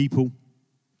Bible people,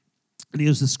 and he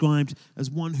was described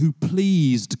as one who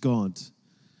pleased God.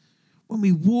 When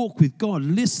we walk with God,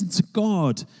 listen to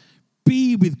God,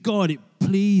 be with God, it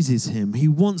pleases him. He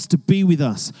wants to be with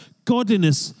us.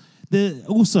 Godliness,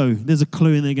 there's a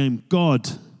clue in there again,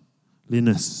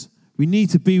 godliness. We need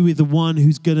to be with the one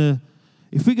who's going to,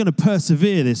 if we're going to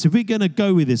persevere this, if we're going to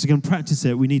go with this, we're going to practice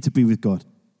it, we need to be with God.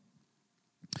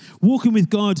 Walking with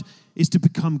God is to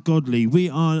become godly. We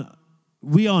are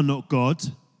not God,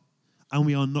 and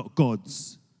we are not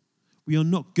gods. We are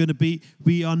not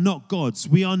gods.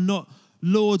 We are not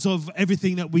lords of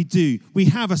everything that we do. We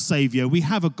have a Savior, we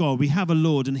have a God, we have a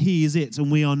Lord, and He is it,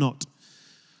 and we are not.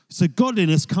 So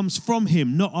godliness comes from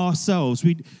Him, not ourselves.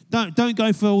 We don't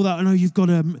go for all that. I know you've got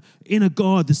an inner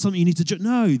God. There's something you need to do.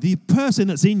 No, the person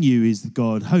that's in you is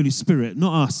God, Holy Spirit,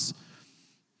 not us.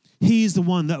 He is the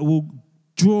one that will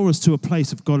draw us to a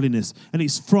place of godliness, and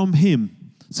it's from Him.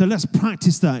 So let's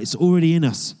practice that. It's already in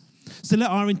us. So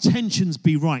let our intentions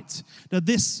be right. Now,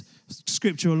 this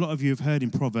scripture a lot of you have heard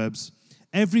in Proverbs.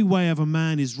 Every way of a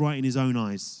man is right in his own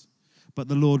eyes, but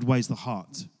the Lord weighs the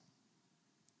heart.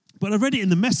 But I read it in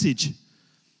the Message.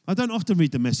 I don't often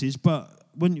read the Message, but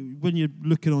when you're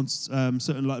looking on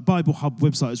certain like Bible Hub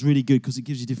website, it's really good because it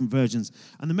gives you different versions.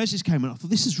 And the Message came and I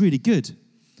thought, this is really good.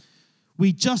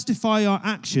 We justify our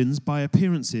actions by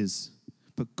appearances,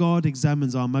 but God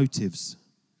examines our motives.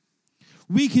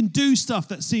 We can do stuff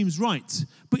that seems right,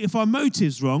 but if our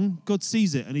motive's wrong, God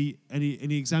sees it and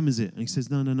he examines it and He says,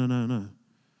 no.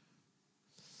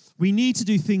 We need to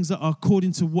do things that are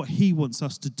according to what He wants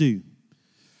us to do.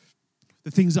 The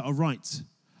things that are right.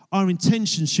 Our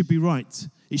intentions should be right.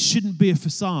 It shouldn't be a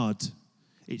facade.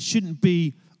 It shouldn't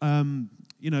be,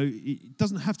 it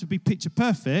doesn't have to be picture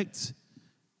perfect,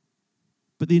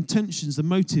 but the intentions, the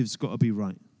motives got to be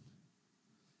right.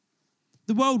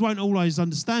 The world won't always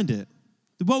understand it.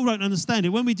 The world won't understand it.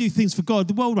 When we do things for God,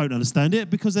 the world won't understand it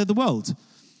because they're the world.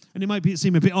 And it might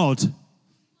seem a bit odd.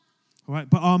 All right,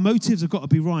 but our motives have got to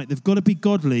be right. They've got to be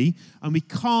godly, and we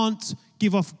can't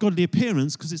give off godly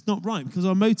appearance because it's not right, because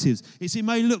our motives, it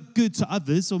may look good to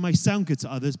others or may sound good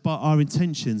to others, but our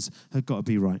intentions have got to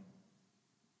be right.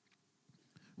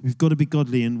 We've got to be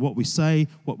godly in what we say,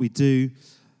 what we do.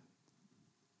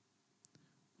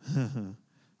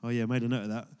 Oh yeah, I made a note of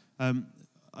that.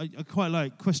 I quite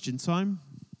like question time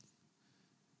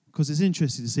because it's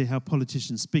interesting to see how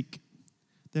politicians speak.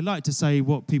 They like to say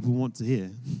what people want to hear.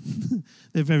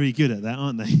 They're very good at that,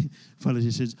 aren't they,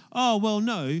 politicians? Oh, well,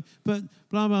 no, but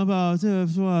blah, blah,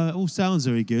 blah, all sounds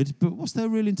very good, but what's their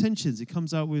real intentions? It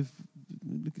comes out with,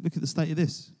 look at the state of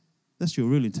this. That's your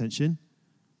real intention.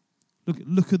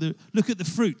 Look at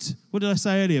the fruit. What did I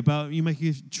say earlier about you making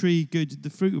a tree good, the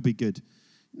fruit will be good?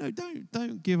 No,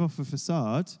 don't give off a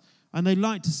facade. And they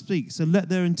like to speak, so let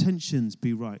their intentions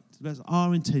be right. Let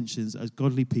our intentions as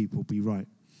godly people be right.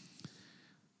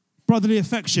 Brotherly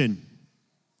affection.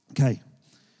 Okay.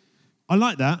 I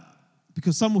like that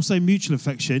because some will say mutual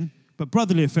affection, but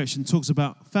brotherly affection talks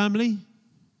about family.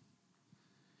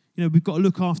 We've got to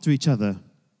look after each other.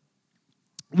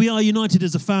 We are united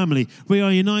as a family. We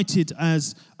are united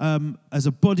as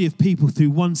a body of people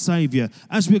through one Saviour.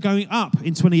 As we're going up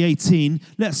in 2018,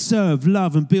 let's serve,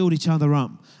 love, and build each other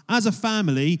up. As a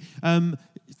family,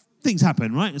 things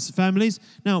happen, right? As families.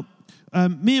 Now,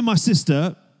 me and my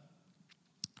sister,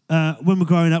 when we were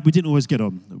growing up, we didn't always get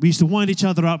on. We used to wind each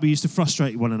other up. We used to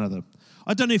frustrate one another.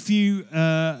 I don't know if you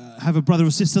have a brother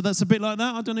or sister that's a bit like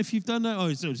that. I don't know if you've done that.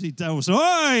 Oh, see, Dale. So,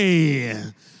 oi!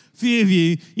 A few of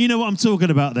you, you know what I'm talking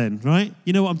about then, right?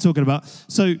 You know what I'm talking about.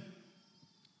 So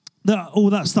all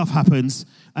that stuff happens.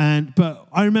 But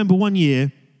I remember one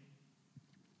year,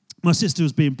 my sister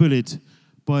was being bullied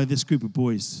by this group of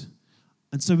boys.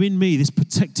 And so in me, this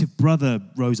protective brother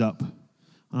rose up.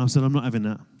 And I said, I'm not having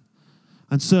that.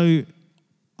 And so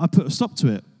I put a stop to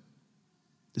it.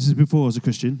 This is before I was a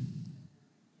Christian.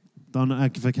 I'm not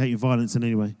advocating violence in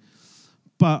any way.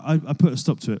 But I put a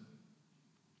stop to it.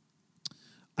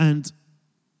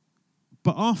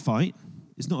 But our fight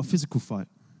is not a physical fight.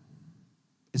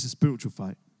 It's a spiritual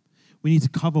fight. We need to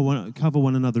cover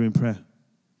one another in prayer.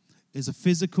 It's a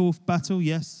physical battle,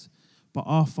 yes, but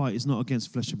our fight is not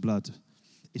against flesh and blood.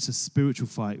 It's a spiritual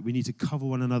fight. We need to cover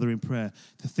one another in prayer.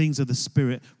 The things of the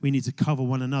Spirit, we need to cover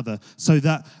one another. So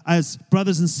that as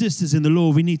brothers and sisters in the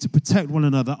Lord, we need to protect one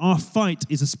another. Our fight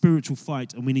is a spiritual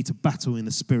fight, and we need to battle in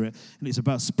the Spirit. And it's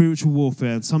about spiritual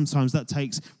warfare, and sometimes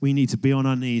we need to be on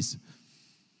our knees.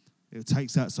 It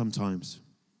takes that sometimes.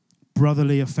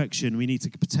 Brotherly affection. We need to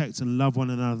protect and love one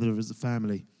another as a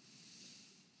family.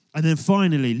 And then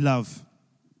finally, love.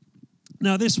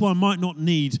 Now, this one might not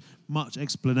need much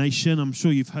explanation. I'm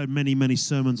sure you've heard many, many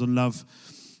sermons on love.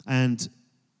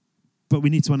 But we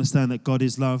need to understand that God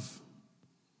is love.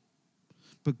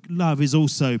 But love is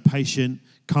also patient,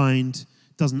 kind,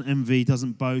 doesn't envy,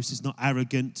 doesn't boast, it's not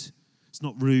arrogant, it's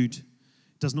not rude,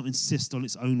 does not insist on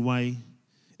its own way.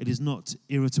 It is not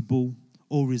irritable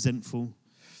or resentful,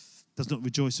 does not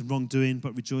rejoice in wrongdoing,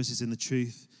 but rejoices in the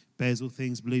truth, bears all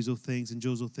things, believes all things,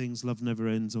 endures all things. Love never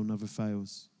ends or never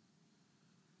fails.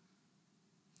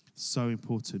 So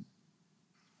important.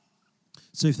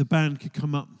 So if the band could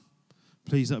come up,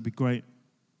 please, that would be great.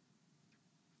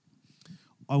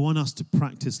 I want us to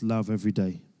practice love every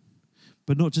day.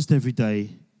 But not just every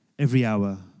day, every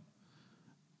hour.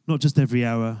 Not just every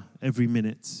hour, every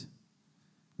minute.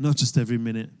 Not just every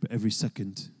minute, but every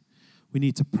second. We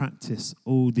need to practice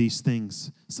all these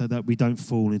things so that we don't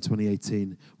fall in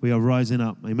 2018. We are rising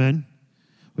up, amen?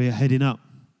 We are heading up.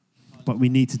 But we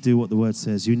need to do what the word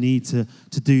says. You need to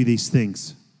do these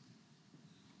things.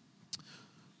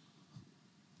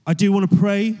 I do want to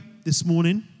pray this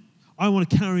morning. I want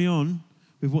to carry on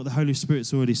with what the Holy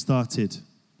Spirit's already started.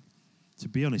 To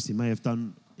be honest, he may have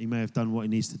done what he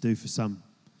needs to do for some,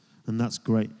 and that's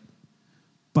great.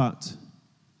 But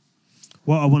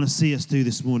what I want to see us do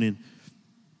this morning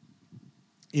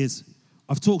is,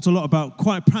 I've talked a lot about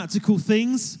quite practical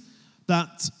things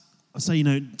that I say,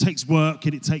 it takes work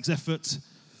and it takes effort,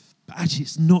 but actually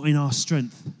it's not in our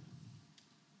strength.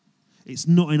 It's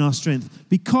not in our strength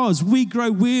because we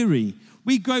grow weary.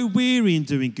 We grow weary in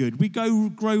doing good. We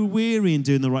grow weary in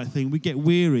doing the right thing. We get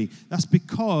weary. That's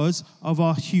because of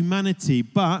our humanity.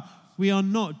 But we are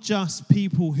not just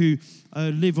people who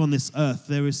live on this earth.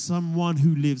 There is someone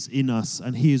who lives in us,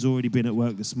 and he has already been at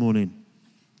work this morning.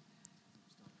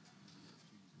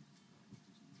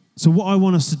 So what I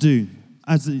want us to do,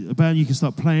 as a band, you can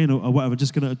start playing or whatever.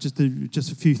 Just gonna do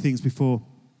just a few things before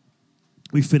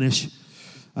we finish.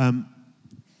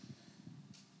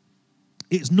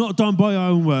 It's not done by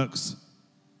our own works.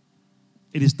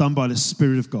 It is done by the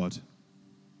Spirit of God.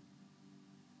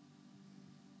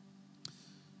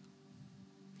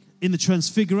 In the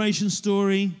Transfiguration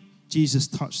story, Jesus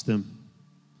touched them,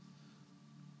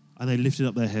 and they lifted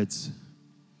up their heads.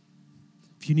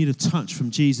 If you need a touch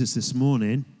from Jesus this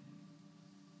morning,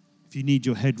 if you need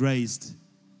your head raised,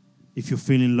 if you're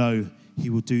feeling low, he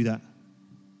will do that.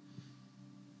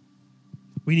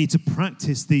 We need to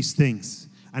practice these things,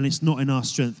 and it's not in our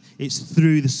strength. It's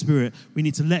through the Spirit. We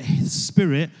need to let his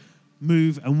Spirit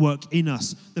move and work in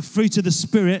us. The fruit of the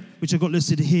Spirit, which I've got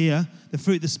listed here, the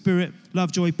fruit of the Spirit,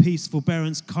 love, joy, peace,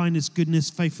 forbearance, kindness, goodness,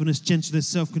 faithfulness, gentleness,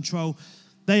 self-control,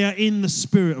 they are in the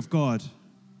Spirit of God.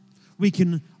 I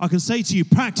can say to you,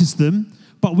 practice them,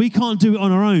 but we can't do it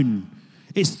on our own.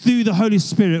 It's through the Holy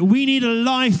Spirit. We need a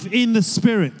life in the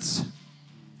Spirit.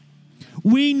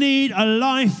 We need a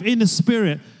life in the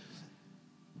Spirit.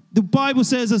 The Bible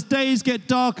says, as days get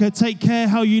darker, take care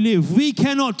how you live. We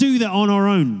cannot do that on our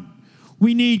own.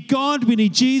 We need God, we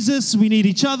need Jesus, we need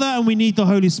each other, and we need the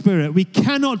Holy Spirit. We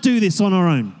cannot do this on our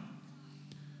own.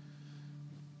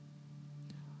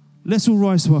 Let's all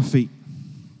rise to our feet.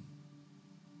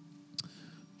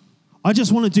 I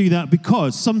just want to do that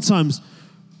because sometimes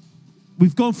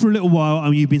we've gone for a little while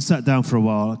and you've been sat down for a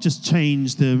while. Just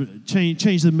change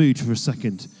the mood for a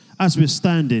second as we're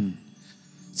standing.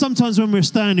 Sometimes when we're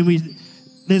standing,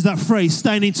 there's that phrase,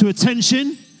 standing to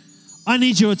attention. I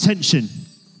need your attention.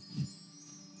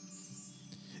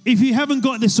 If you haven't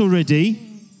got this already,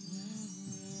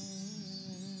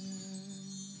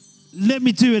 let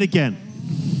me do it again.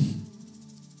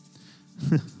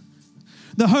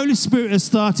 The Holy Spirit has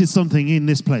started something in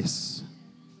this place.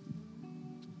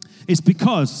 It's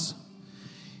because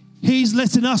He's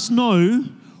letting us know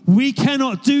we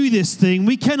cannot do this thing,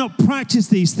 we cannot practice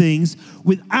these things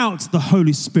without the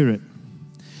Holy Spirit.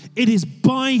 It is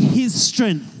by His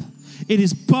strength, it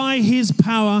is by His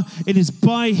power, it is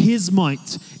by His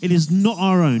might. It is not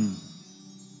our own.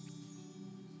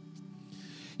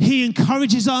 He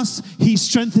encourages us, He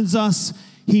strengthens us,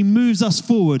 He moves us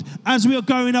forward. As we are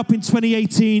going up in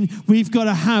 2018, we've got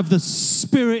to have the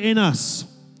Spirit in us.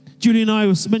 Julie and I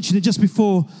was mentioning just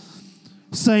before,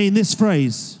 saying this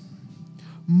phrase,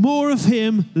 more of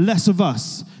Him, less of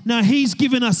us. Now, He's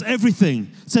given us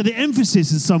everything. So the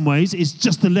emphasis in some ways is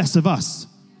just the less of us.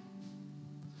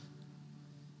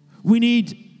 We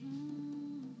need,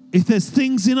 if there's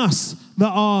things in us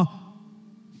that are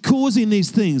causing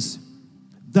these things,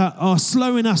 that are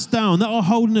slowing us down, that are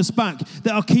holding us back,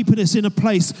 that are keeping us in a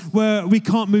place where we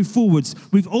can't move forwards.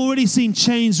 We've already seen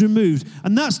chains removed.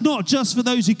 And that's not just for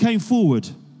those who came forward.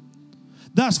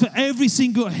 That's for every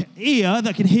single ear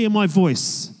that can hear my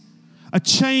voice. A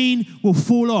chain will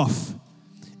fall off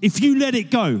if you let it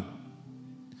go.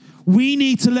 We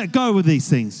need to let go of these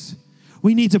things.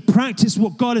 We need to practice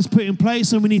what God has put in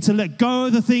place, and we need to let go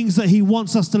of the things that He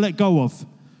wants us to let go of.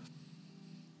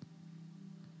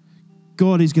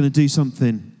 God is going to do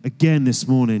something again this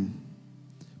morning.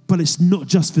 But it's not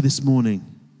just for this morning.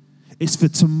 It's for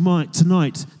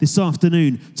tonight, this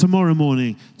afternoon, tomorrow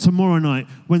morning, tomorrow night,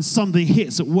 when something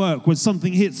hits at work, when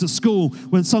something hits at school,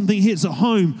 when something hits at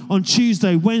home, on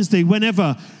Tuesday, Wednesday,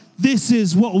 whenever. This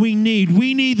is what we need.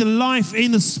 We need the life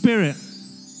in the Spirit.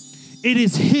 It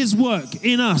is His work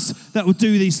in us that will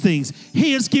do these things.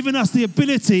 He has given us the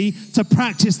ability to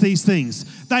practice these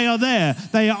things. They are there.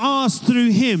 They are ours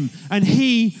through Him, and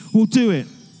He will do it.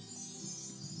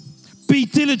 Be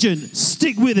diligent.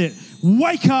 Stick with it.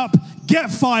 Wake up. Get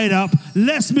fired up.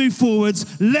 Let's move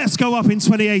forwards. Let's go up in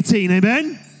 2018.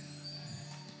 Amen?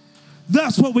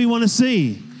 That's what we want to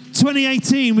see.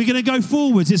 2018, we're going to go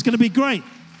forwards. It's going to be great.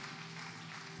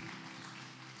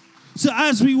 So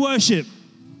as we worship,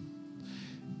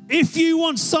 if you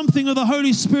want something of the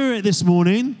Holy Spirit this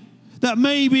morning, that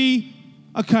maybe,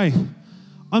 okay,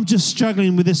 I'm just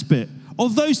struggling with this bit.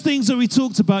 Of those things that we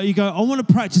talked about, you go, I want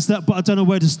to practice that, but I don't know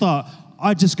where to start.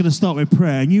 I'm just going to start with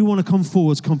prayer. And you want to come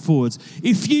forwards, come forwards.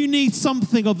 If you need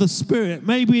something of the Spirit,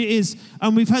 maybe it is,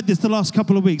 and we've had this the last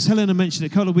couple of weeks. Helena mentioned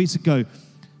it a couple of weeks ago.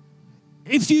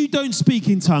 If you don't speak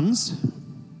in tongues,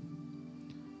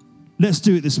 let's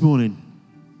do it this morning.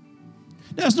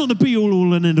 That's not the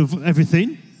be-all and end of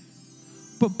everything.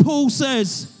 But Paul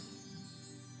says,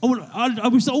 I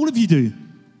wish that all of you do.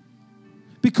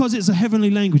 Because it's a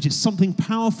heavenly language. It's something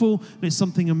powerful and it's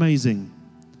something amazing.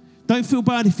 Don't feel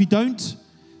bad if you don't.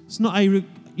 It's not I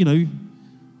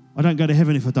don't go to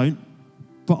heaven if I don't.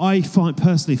 But I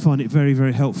personally find it very,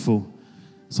 very helpful.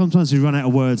 Sometimes we run out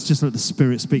of words, just let the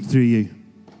Spirit speak through you.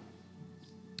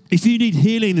 If you need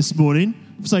healing this morning,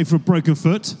 say for a broken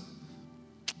foot,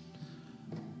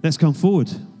 let's come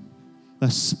forward. The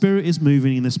Spirit is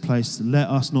moving in this place. Let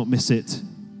us not miss it.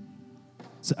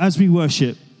 So as we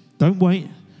worship, don't wait.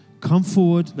 Come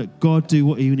forward. Let God do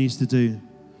what He needs to do.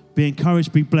 Be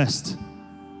encouraged. Be blessed.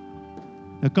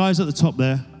 Now, guys at the top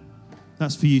there,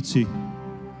 that's for you too.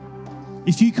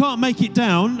 If you can't make it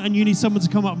down and you need someone to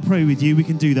come up and pray with you, we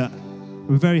can do that.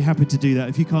 We're very happy to do that.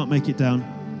 If you can't make it down,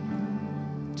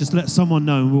 just let someone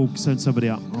know and we'll send somebody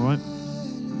up, all right?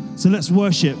 So let's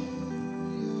worship.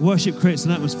 Worship creates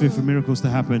an atmosphere for miracles to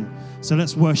happen. So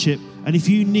let's worship. And if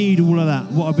you need all of that,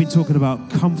 what I've been talking about,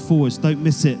 come forwards. Don't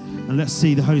miss it. And let's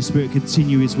see the Holy Spirit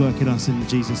continue His work in us in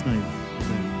Jesus' name.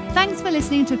 Thanks for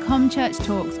listening to Church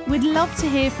Talks. We'd love to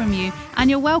hear from you,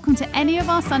 and you're welcome to any of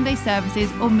our Sunday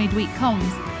services or midweek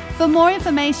comms. For more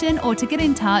information or to get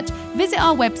in touch, visit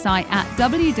our website at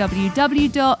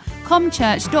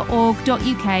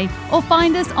www.comchurch.org.uk or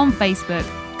find us on Facebook.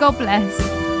 God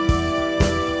bless.